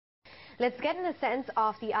Let's get in a sense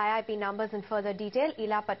of the IIP numbers in further detail.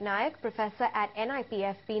 Ila Patnaik, professor at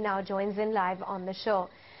NIPFB, now joins in live on the show.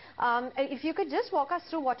 If you could just walk us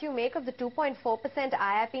through what you make of the 2.4%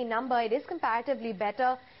 IIP number. It is comparatively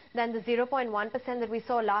better than the 0.1% that we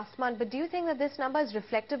saw last month. But do you think that this number is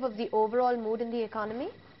reflective of the overall mood in the economy?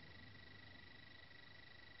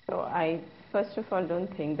 So I, first of all,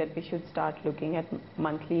 don't think that we should start looking at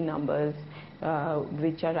monthly numbers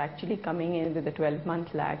which are actually coming in with a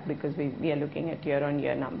 12-month lag, because we are looking at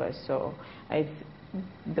year-on-year numbers. So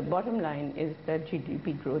the bottom line is that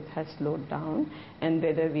GDP growth has slowed down, and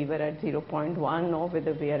whether we were at 0.1 or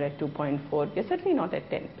whether we are at 2.4, we're certainly not at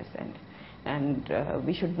 10%. And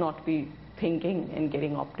we should not be thinking and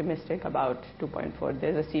getting optimistic about 2.4.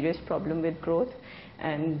 There's a serious problem with growth,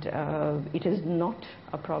 and it is not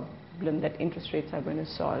a problem that interest rates are going to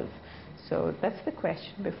solve. So that's the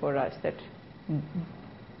question before us, that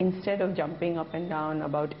instead of jumping up and down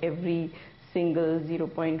about every single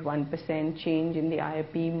 0.1% change in the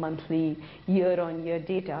IIP monthly year-on-year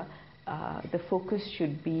data, the focus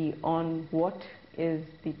should be on what is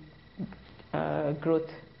the growth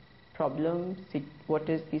problem, what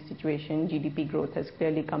is the situation. GDP growth has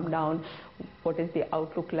clearly come down. What is the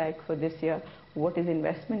outlook like for this year? What is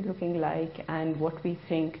investment looking like, and what we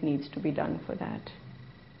think needs to be done for that.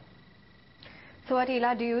 So what,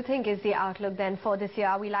 Ila, do you think is the outlook then for this year?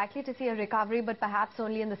 Are we likely to see a recovery, but perhaps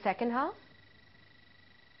only in the second half?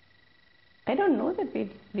 I don't know that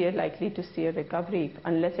we are likely to see a recovery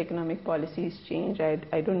unless economic policies change.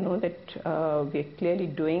 I don't know that we are clearly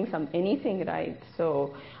doing anything right.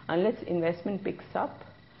 So unless investment picks up,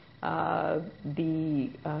 the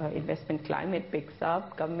investment climate picks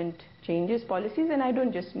up, government changes policies, and I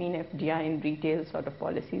don't just mean FDI and retail sort of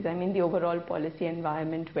policies. I mean the overall policy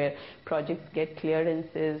environment where projects get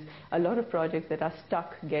clearances, a lot of projects that are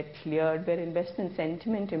stuck get cleared, where investment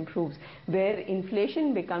sentiment improves, where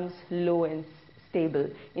inflation becomes low and stable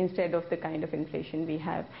instead of the kind of inflation we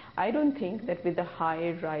have. I don't think that with a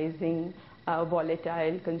high rising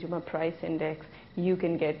volatile consumer price index you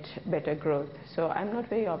can get better growth. So I'm not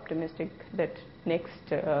very optimistic that next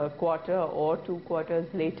quarter or 2 quarters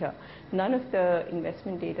later, none of the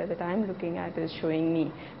investment data that I'm looking at is showing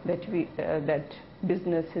me that that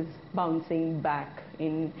business is bouncing back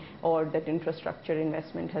or that infrastructure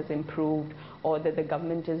investment has improved, or that the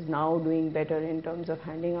government is now doing better in terms of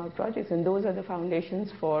handing out projects. And those are the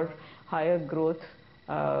foundations for higher growth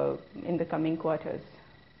in the coming quarters.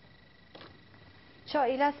 Sure,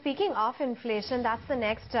 Ila, speaking of inflation, that's the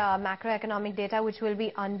next macroeconomic data which will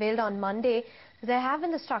be unveiled on Monday. There have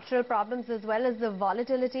been the structural problems as well as the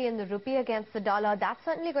volatility in the rupee against the dollar. That's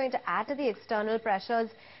certainly going to add to the external pressures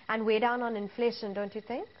and weigh down on inflation, don't you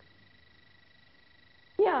think?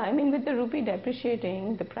 Yeah, I mean, with the rupee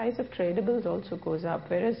depreciating, the price of tradables also goes up,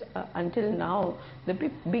 whereas until now,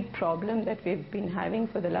 the big problem that we've been having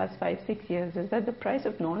for the last 5-6 years is that the price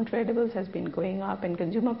of non-tradables has been going up, and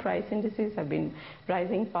consumer price indices have been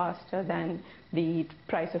rising faster than the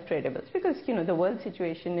price of tradables, because, you know, the world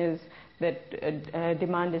situation is that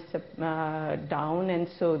demand is down, and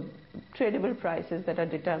so tradable prices that are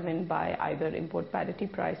determined by either import parity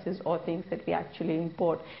prices or things that we actually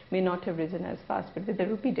import may not have risen as fast. But with the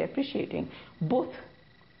rupee depreciating, both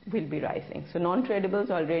will be rising. So non-tradables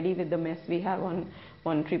already, with the mess we have on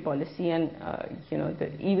monetary policy and you know,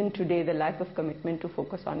 even today the lack of commitment to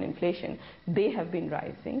focus on inflation, they have been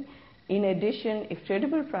rising. In addition, if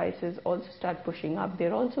tradable prices also start pushing up,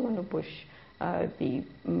 they're also going to push the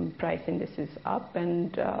price indices up.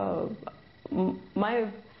 And my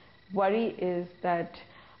worry is that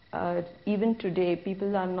even today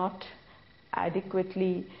people are not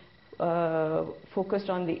adequately focused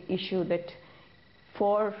on the issue that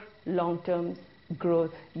for long-term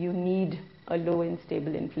growth you need a low and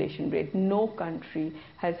stable inflation rate. No country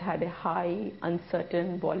has had a high,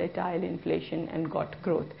 uncertain, volatile inflation and got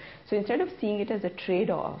growth. So instead of seeing it as a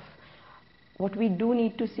trade-off, what we do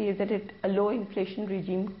need to see is that a low inflation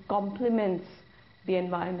regime complements the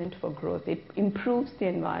environment for growth. It improves the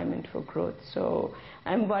environment for growth. So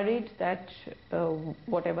I'm worried that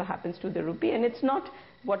whatever happens to the rupee, and it's not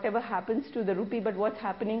whatever happens to the rupee, but what's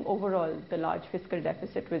happening overall, the large fiscal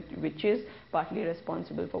deficit, which is partly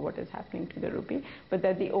responsible for what is happening to the rupee, but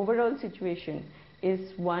that the overall situation is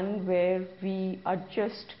one where we are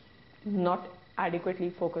just not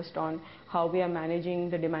adequately focused on how we are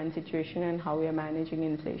managing the demand situation and how we are managing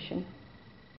inflation.